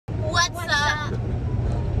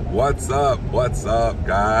What's up,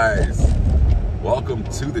 guys? Welcome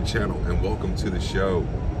to the channel and welcome to the show,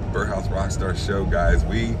 Birdhouse Rockstar show, guys.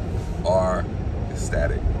 We are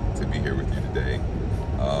ecstatic to be here with you today.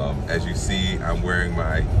 As you see, I'm wearing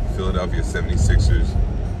my Philadelphia 76ers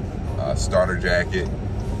starter jacket,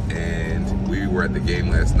 and we were at the game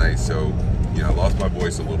last night, so I lost my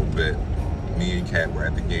voice a little bit. Me and Kat were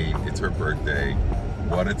at the game. It's her birthday.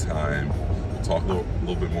 What a time. We'll talk a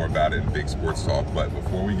little bit more about it in Big Sports Talk, but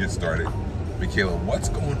before we get started, Michaela, what's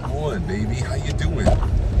going on, baby? How you doing?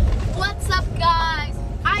 What's up, guys?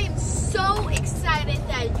 I am so excited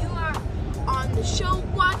that you are on the show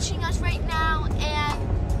watching us right now,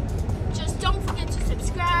 and just don't forget to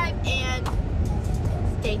subscribe and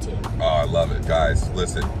stay tuned. Oh, I love it. Guys,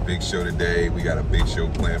 listen, big show today. We got a big show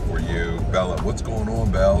planned for you. Bella, what's going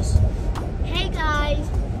on, Bells? Hey, guys.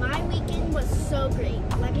 My weekend was so great.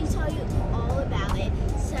 Let me tell you all about it.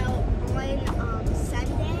 So, on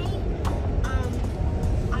Sunday,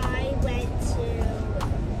 I went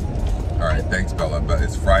to... All right, thanks, Bella. But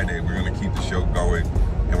it's Friday. We're going to keep the show going,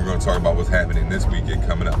 and we're going to talk about what's happening this weekend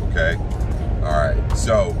coming up, okay? All right.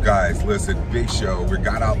 So, guys, listen, big show. We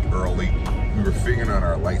got out early. We were figuring out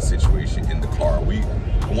our light situation in the car.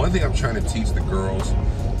 One thing I'm trying to teach the girls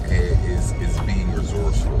is being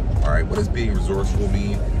resourceful. All right, what does being resourceful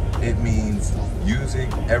mean? It means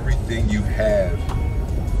using everything you have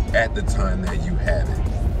at the time that you have it,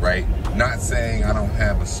 right? Not saying I don't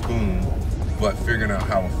have a spoon, but figuring out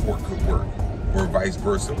how a fork could work, or vice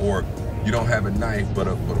versa. Or you don't have a knife, but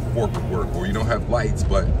a fork would work. Or you don't have lights,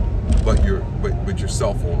 but your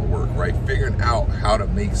cell phone will work, right? Figuring out how to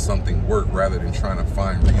make something work rather than trying to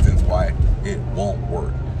find reasons why it won't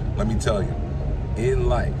work. Let me tell you, in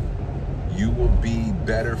life, you will be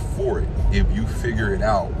better for it if you figure it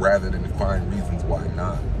out rather than find reasons why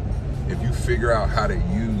not. If you figure out how to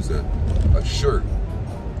use a shirt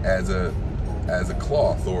as a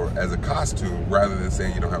cloth or as a costume rather than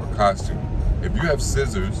saying you don't have a costume. If you have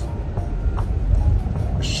scissors,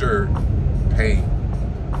 a shirt, paint,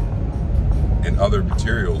 and other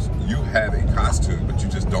materials, you have a costume, but you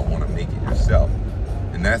just don't want to make it yourself.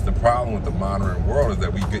 And that's the problem with the modern world, is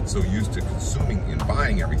that we get so used to consuming and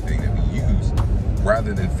buying everything that we use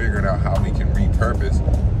rather than figuring out how we can repurpose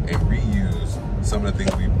and reuse some of the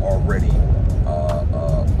things we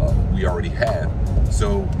already have.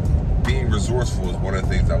 So being resourceful is one of the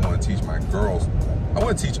things I want to teach my girls. I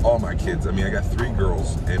want to teach all my kids. I mean, I got 3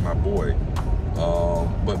 girls and my boy,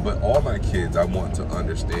 but all my kids, I want to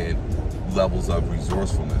understand levels of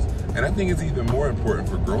resourcefulness. And I think it's even more important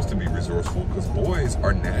for girls to be resourceful, because boys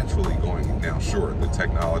are naturally going, now sure, the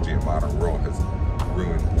technology and modern world has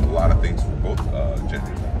ruined a lot of things for both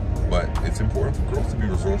genders, but it's important for girls to be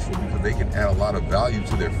resourceful because they can add a lot of value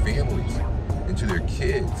to their families and to their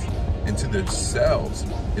kids and to themselves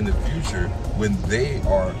in the future when they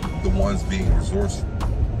are the ones being resourceful,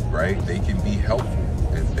 right? They can be helpful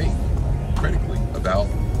and think critically about,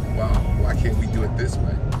 wow, why can't we do it this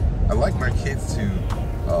way? I like my kids to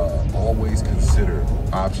always consider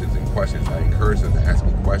options and questions. I encourage them to ask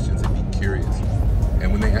me questions and be curious. And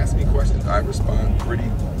when they ask me questions, I respond pretty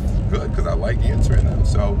good because I like answering them.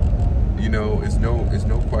 So, it's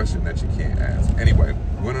no question that you can't ask. Anyway,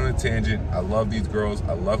 went on a tangent. I love these girls.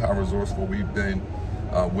 I love how resourceful we've been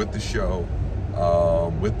with the show,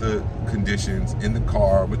 with the conditions, in the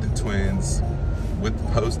car, with the twins, with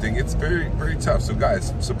the posting. It's very, very tough. So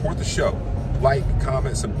guys, support the show. Like,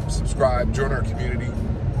 comment, subscribe, join our community,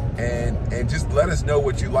 and just let us know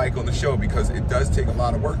what you like on the show, because it does take a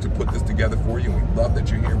lot of work to put this together for you. We love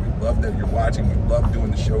that you're here. We love that you're watching. We love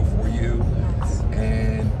doing the show for you.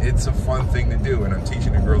 And it's a fun thing to do. And I'm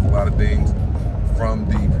teaching the girls a lot of things from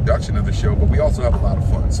the production of the show, but we also have a lot of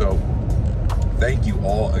fun. So thank you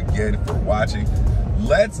all again for watching.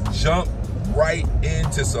 Let's jump right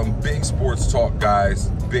into some big sports talk, guys.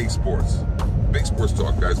 Big sports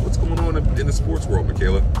talk, guys. What's going on in the sports world,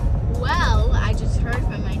 Michaela? Well, I just heard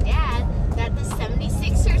from my dad that the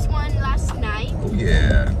 76ers won last night. Oh,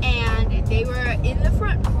 yeah. And they were in the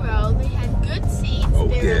front row. They had good seats. Oh,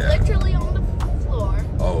 they were literally on the floor.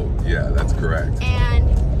 Oh, yeah, that's correct. And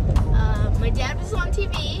my dad was on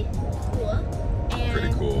TV. Cool. And,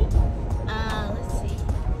 pretty cool. Let's see.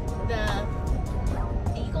 The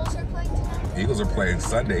Eagles are playing tonight? Eagles are playing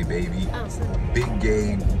Sunday, baby. Oh, Sunday.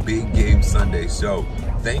 Big game Sunday. So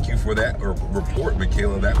thank you for that report,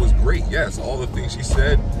 Michaela. That was great. Yes, all the things she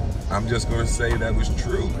said, I'm just going to say that was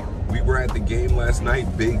true. We were at the game last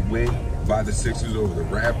night. Big win by the Sixers over the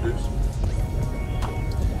Raptors.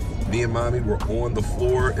 Me and Mommy were on the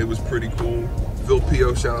floor. It was pretty cool. Phil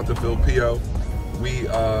Pio, shout out to Phil Pio. We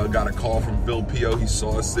got a call from Phil Pio. He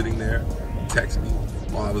saw us sitting there. text me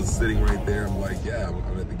while I was sitting right there. I'm like, yeah,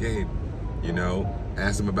 I'm at the game. You know,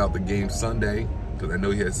 asked him about the game Sunday, because I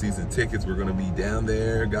know he had season tickets. We're gonna be down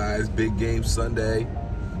there, guys. Big game Sunday.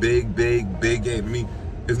 Big game. I mean,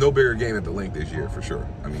 there's no bigger game at the Link this year, for sure.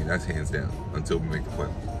 I mean, that's hands down, until we make the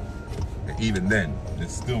playoffs. And even then, it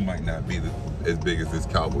still might not be as big as this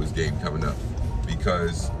Cowboys game coming up,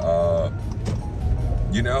 because,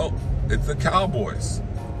 you know, it's the Cowboys.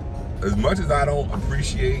 As much as I don't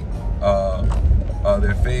appreciate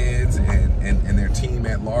their fans and their team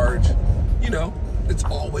at large, you know, it's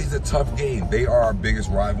always a tough game. They are our biggest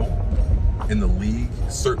rival in the league,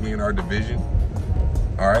 certainly in our division.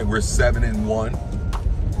 All right, we're 7-1.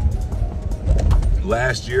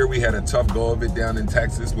 Last year, we had a tough go of it down in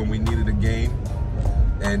Texas when we needed a game.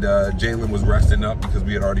 And Jalen was resting up because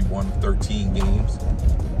we had already won 13 games.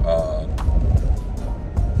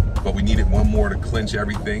 But we needed one more to clinch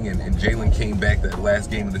everything. And Jalen came back that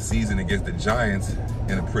last game of the season against the Giants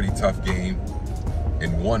in a pretty tough game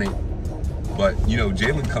and won it. But, you know,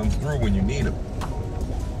 Jalen comes through when you need him.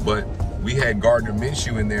 But we had Gardner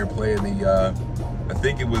Minshew in there playing the, I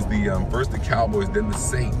think it was the first the Cowboys, then the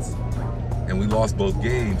Saints. And we lost both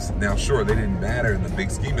games. Now, sure, they didn't matter in the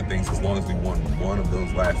big scheme of things as long as we won one of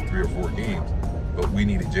those last 3 or 4 games. But we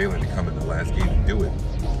needed Jalen to come in the last game to do it.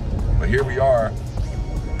 But here we are,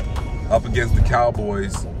 up against the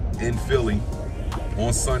Cowboys in Philly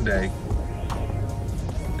on Sunday.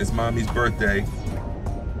 It's Mommy's birthday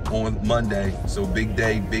on Monday, so big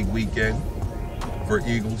day, big weekend for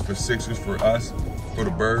Eagles, for Sixers, for us, for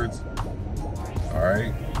the Birds. All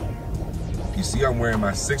right. You see I'm wearing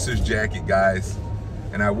my Sixers jacket, guys,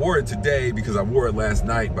 and I wore it today because I wore it last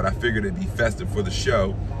night, but I figured it'd be festive for the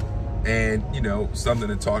show and, you know, something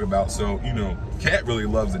to talk about. So, you know, Kat really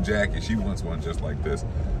loves the jacket. She wants one just like this.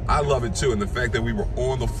 I love it too, and the fact that we were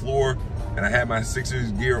on the floor and I had my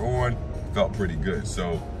Sixers gear on felt pretty good.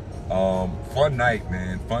 So, fun night,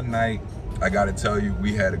 man, fun night. I gotta tell you,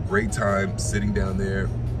 we had a great time sitting down there,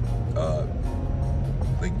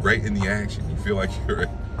 like right in the action. You feel like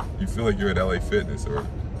you're at LA Fitness or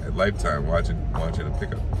at Lifetime watching a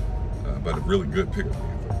pickup, but a really good pickup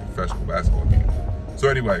game, a professional basketball game. So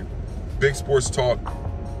anyway, big sports talk.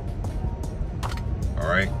 All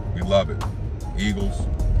right, we love it. Eagles,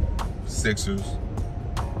 Sixers.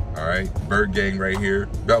 All right, Bird Gang right here.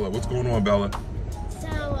 Bella, what's going on, Bella? So,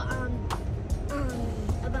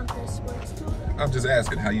 about the sports talk. I'm just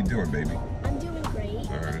asking, how you doing, baby? I'm doing great.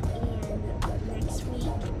 All right. And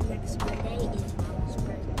next Monday is Mom's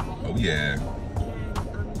birthday. Oh yeah.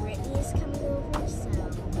 And Brittany is coming over, so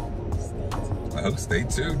stay tuned. Oh, stay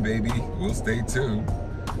tuned, baby. We'll stay tuned.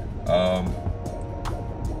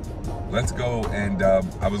 Let's go, and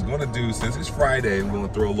I was gonna do, since it's Friday, I'm gonna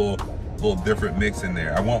throw a little different mix in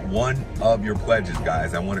there. I want one of your pledges,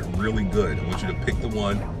 guys. I want it really good. I want you to pick the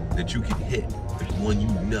one that you can hit, the one you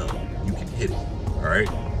know you can hit it. All right?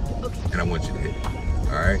 Okay. And I want you to hit it.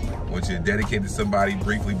 All right? I want you to dedicate it to somebody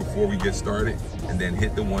briefly before we get started, and then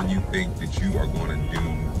hit the one you think that you are going to do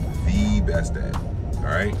the best at. All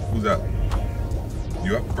right? Who's up?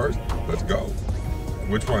 You up first? Let's go.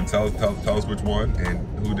 Which one? Tell us which one and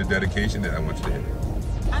who the dedication that I want you to hit.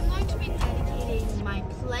 I'm going to be dedicating my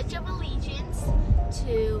Pledge of Allegiance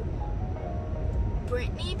to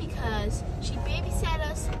Brittany because she babysat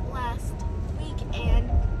us last week and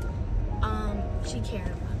she cared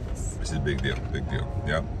about us. This is a big deal, big deal.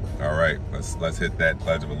 Yep. All right, let's hit that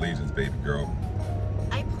Pledge of Allegiance, baby girl.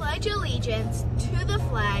 I pledge allegiance to the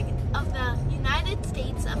flag of the United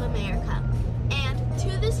States of America and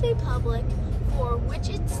to this republic for which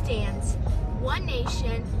it stands, one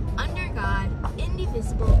nation, under God,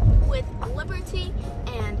 indivisible, with liberty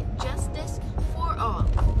and justice for all.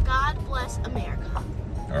 God bless America.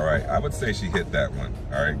 All right, I would say she hit that one.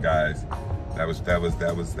 All right, guys, that was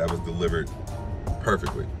delivered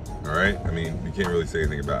perfectly. All right, I mean, you can't really say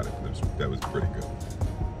anything about it. That was pretty good.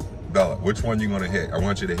 Bella, which one you gonna hit? I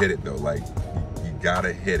want you to hit it though. Like, you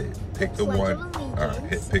gotta hit it. Pick the one. All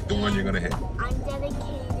right, pick the one you're gonna hit. I'm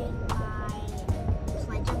dedicating my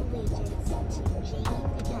Pledge of Allegiance to Jane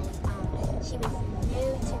because she was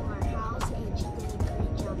new to our house and she did a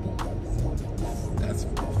great job babysitting. That's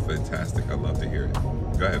fantastic. I love to hear it.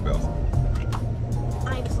 Go ahead, Bella.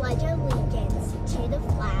 I pledge allegiance to the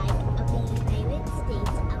flag of the United States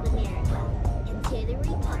of America and to the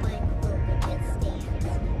republic for which it stands,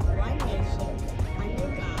 one nation, under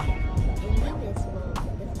God, indivisible,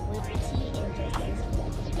 with liberty and justice for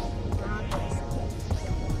all. God bless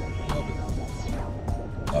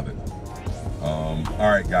America. Love it. All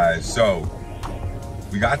right, guys. So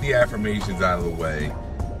we got the affirmations out of the way.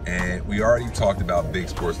 And we already talked about Big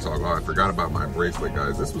Sports Talk. Oh, I forgot about my bracelet,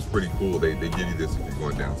 guys. This was pretty cool. They give you this if you're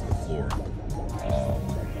going down to the floor.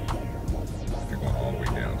 If you're going all the way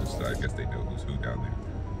down, just so I guess they know who's who down there.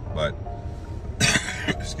 But,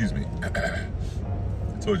 excuse me. I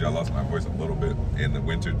told you I lost my voice a little bit in the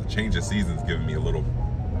winter. The change of seasons giving me a little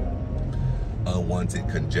unwanted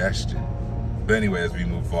congestion. But anyway, as we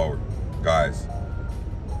move forward, guys,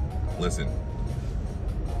 listen,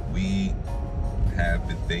 we have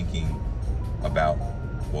been thinking about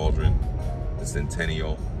Waldron, the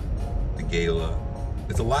centennial, the gala.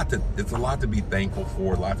 It's a lot to be thankful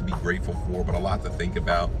for, a lot to be grateful for, but a lot to think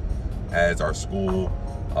about as our school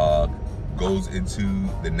goes into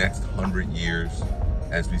the next 100 years.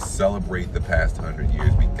 As we celebrate the past 100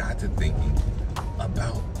 years, we got to thinking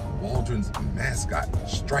about Waldron's mascot,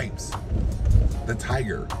 Stripes, the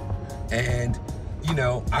tiger. And you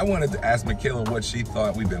know, I wanted to ask Michaela what she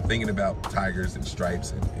thought. We've been thinking about tigers and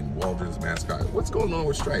Stripes and Waldron's mascot. What's going on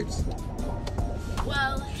with Stripes?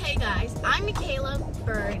 Well, hey guys, I'm Michaela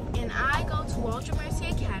Bird, and I go to Waldron Mercy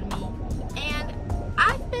Academy. And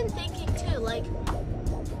I've been thinking too, like,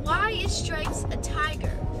 why is Stripes a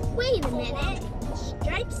tiger? Wait a minute.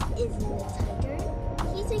 Stripes isn't a tiger.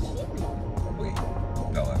 He's a human. Wait,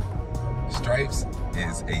 Bella. Stripes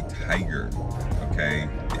is a tiger, okay?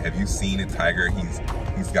 Have you seen a tiger?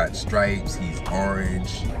 He's got stripes, he's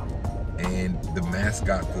orange, and the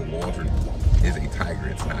mascot for Waldron is a tiger.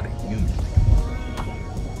 It's not a human.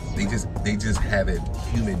 They just have a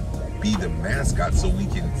human be the mascot so we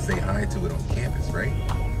can say hi to it on campus, right?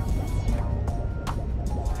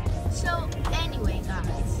 So anyway,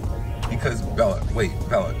 guys. Because Bella,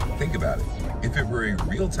 think about it. If it were a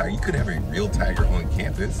real tiger, you could have a real tiger on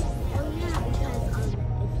campus. Oh yeah, because if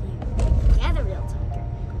you get a real tiger,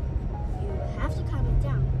 you have to calm it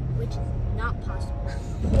down, which is not possible.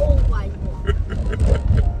 Whole wide world.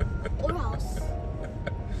 Or else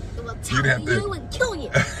it will tackle you and kill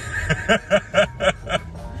you.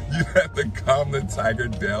 You have to calm the tiger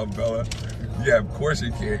down, Bella. Yeah, of course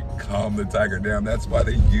you can't calm the tiger down. That's why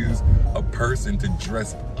they use a person to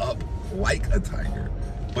dress up like a tiger.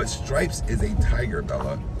 But Stripes is a tiger,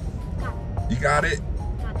 Bella. Got it. You got it?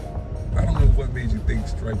 Got it. I don't know what made you think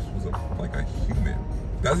Stripes was like a human.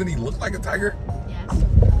 Doesn't he look like a tiger? Yes.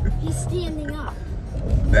 He's standing up.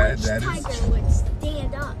 That Which is tiger would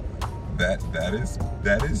stand up?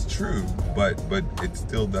 That is true, but it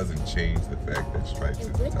still doesn't change the fact that Stripes is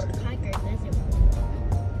a Which tiger. tiger doesn't?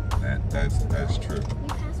 That's true. We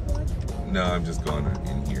passed Waldron. No, I'm just going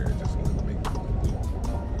in here and just wanted to make a loop.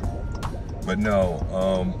 But no,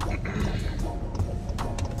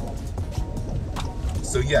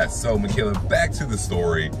 so yes, so Michaela, back to the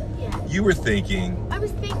story. Yeah. You were thinking, I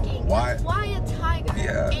was thinking, Why? why a tiger?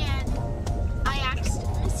 Yeah. And I asked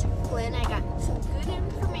Miss Flynn. I got some good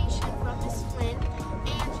information from Miss Flynn.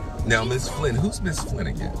 And now she Miss said, Flynn, who's Miss Flynn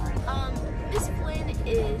again? Miss Flynn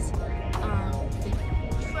is the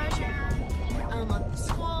treasurer of the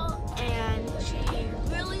school, and she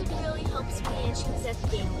really helps me. And she was at the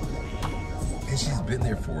game. And she's been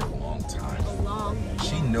there for a long time. A long.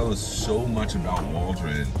 She knows so much about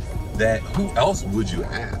Waldron that who else would you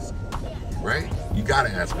ask, right? You got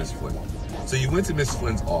to ask Miss Flynn. So you went to Miss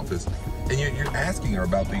Flynn's office, and you're asking her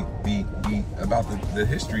about the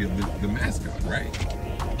history of the mascot, right?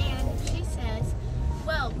 And she says,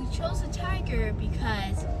 well, we chose a tiger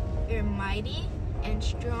because they're mighty and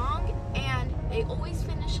strong, and they always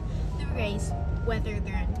finish the race whether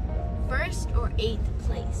they're in first or 8th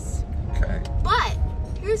place. Okay. But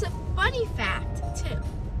here's a funny fact too.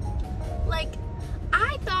 Like,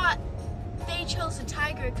 I thought they chose a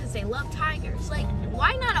tiger because they love tigers. Like,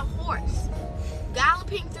 why not a horse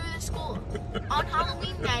galloping through the school on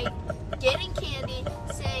Halloween night, getting candy,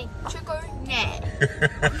 saying trick or nay?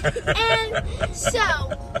 And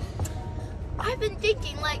so I've been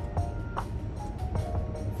thinking, like,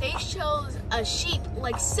 they chose a sheep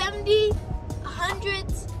like 70,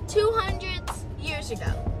 100s, 200s years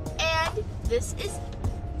ago. And this is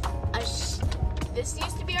this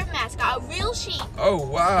used to be our mascot, a real sheep. Oh,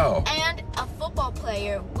 wow. And a football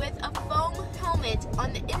player with a foam helmet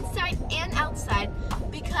on the inside and outside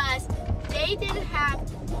because they didn't have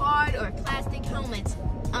hard or plastic helmets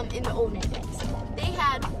in the olden days. They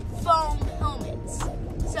had foam helmets.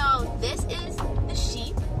 So this is the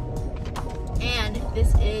sheep and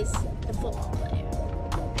this is the football player.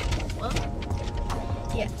 Well,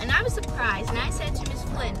 yeah, and I was surprised, and I said to Miss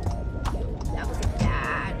Flynn, that was a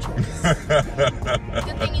bad choice.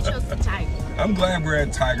 Good thing you chose the tiger. I'm glad we're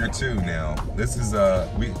at Tiger 2 now. This is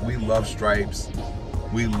we love Stripes.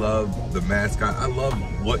 We love the mascot. I love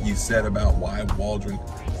what you said about why Waldron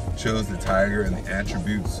chose the tiger and the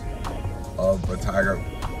attributes of a tiger.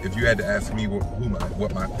 If you had to ask me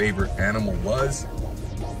what my favorite animal was,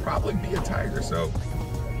 probably be a tiger. So,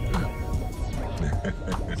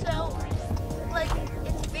 so like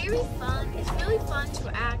it's very fun. It's really fun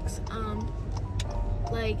to ask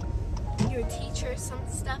like your teacher some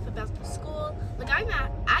stuff about the school. Like I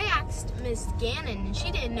asked Miss Gannon and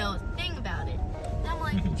she didn't know a thing about it. And I'm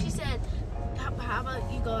like, she said, how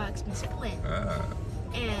about you go ask Miss Flynn?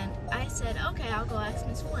 And I said, okay, I'll go ask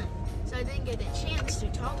Miss Flynn. So I didn't get a chance to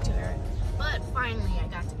talk to her, but finally I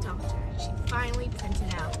got to talk to her. She finally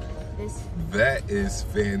printed out this. That is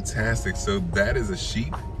fantastic. So that is a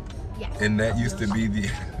sheep? Yes. And that used to be the...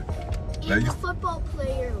 And the football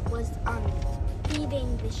player was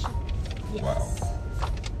feeding the sheep. Yes.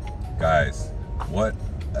 Wow. Guys, what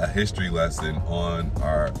a history lesson on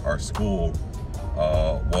our school,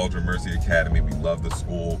 Waldron Mercy Academy. We love the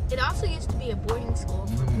school. It also used to be a boarding school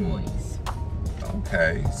for boys.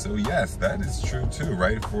 Okay, so yes, that is true too,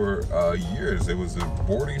 right? For years, it was a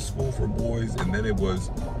boarding school for boys, and then it was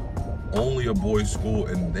only a boys' school,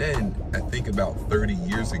 and then I think about 30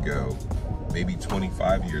 years ago, maybe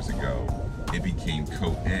 25 years ago, it became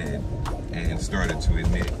co-ed and started to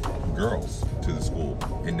admit girls to the school.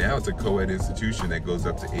 And now it's a co-ed institution that goes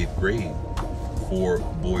up to 8th grade for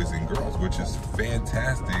boys and girls, which is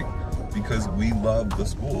fantastic because we love the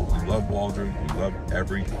school. We love Waldron. We love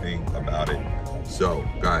everything about it. So,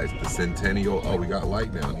 guys, the Centennial, oh, we got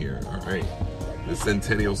light down here. All right. The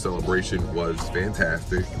Centennial celebration was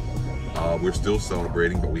fantastic. We're still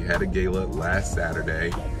celebrating, but we had a gala last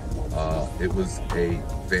Saturday. It was a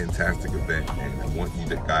fantastic event, and I want you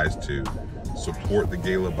guys to support the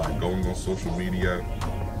gala by going on social media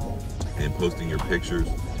and posting your pictures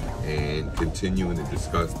and continuing to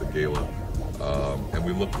discuss the gala. And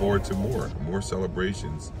we look forward to more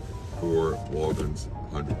celebrations for Waldron's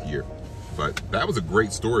 100th year. But that was a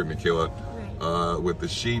great story, Michaela, with the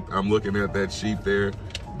sheep. I'm looking at that sheep there.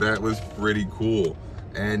 That was pretty cool.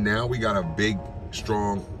 And now we got a big,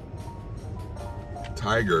 strong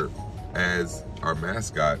tiger as our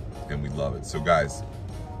mascot, and we love it. So guys,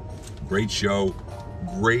 great show,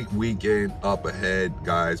 great weekend up ahead,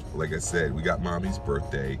 guys. Like I said, we got Mommy's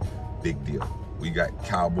birthday, big deal. We got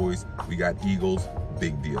Cowboys, we got Eagles,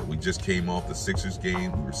 big deal. We just came off the Sixers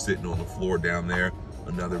game. We were sitting on the floor down there,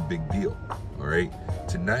 another big deal. All right,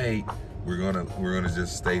 tonight we're gonna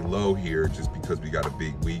just stay low here just because we got a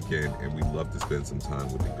big weekend and we love to spend some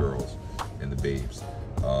time with the girls and the babes.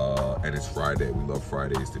 And it's Friday. We love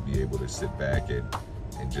Fridays to be able to sit back and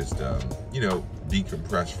just you know,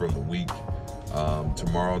 decompress from the week.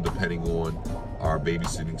 Tomorrow, depending on our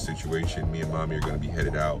babysitting situation, me and Mommy are going to be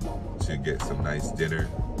headed out to get some nice dinner.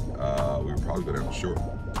 We were probably going down the shore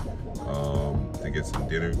to get some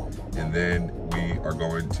dinner, and then we are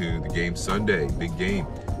going to the game Sunday, big game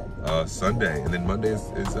Sunday, and then Monday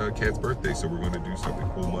is Kat's birthday, so we're going to do something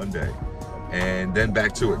cool Monday. And then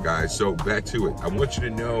back to it, guys. So back to it. I want you to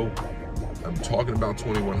know, I'm talking about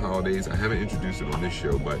 21 holidays. I haven't introduced it on this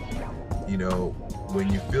show, but you know,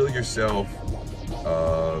 when you feel yourself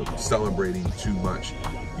celebrating too much,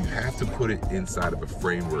 you have to put it inside of a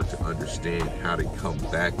framework to understand how to come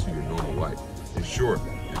back to your normal life. And sure,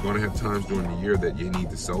 you're going to have times during the year that you need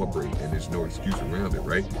to celebrate, and there's no excuse around it,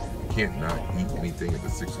 right? You can't not eat anything at the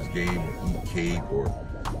Sixers game or eat cake, or,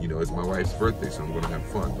 you know, it's my wife's birthday, so I'm going to have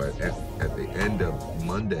fun. But at the end of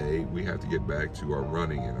Monday, we have to get back to our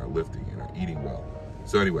running and our lifting and our eating well.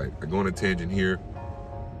 So anyway, I go on a tangent here.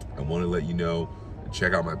 I want to let you know,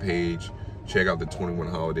 check out my page, check out the 21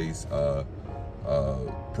 Holidays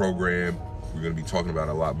program. We're going to be talking about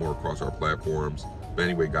it a lot more across our platforms. But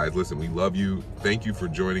anyway, guys, listen, we love you. Thank you for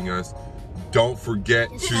joining us. Don't forget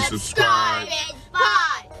to subscribe. In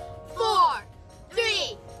 5, 4,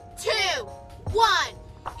 3, 2, 1,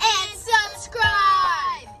 and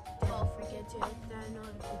subscribe. Don't forget to hit that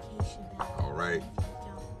notification bell. All right.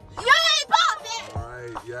 You ain't popping. All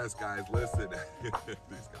right. Yes, guys, listen. These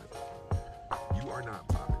guys, you are not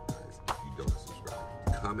popping, guys, if you don't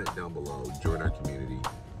subscribe. Comment down below. Join our community.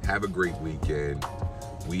 Have a great weekend.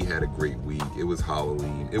 We had a great week. It was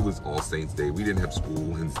Halloween. It was All Saints Day. We didn't have school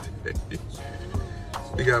Wednesday.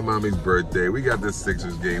 We got Mommy's birthday. We got the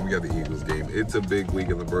Sixers game. We got the Eagles game. It's a big week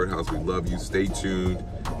in the Birdhouse. We love you. Stay tuned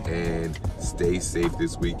and stay safe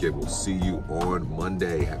this weekend. We'll see you on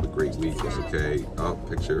Monday. Have a great weekend, okay? Oh,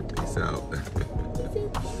 picture. Peace out.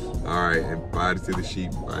 All right, and bye to the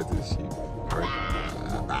sheep. Bye to the sheep. All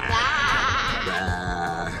right. Bye.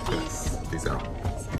 Bye. Peace out.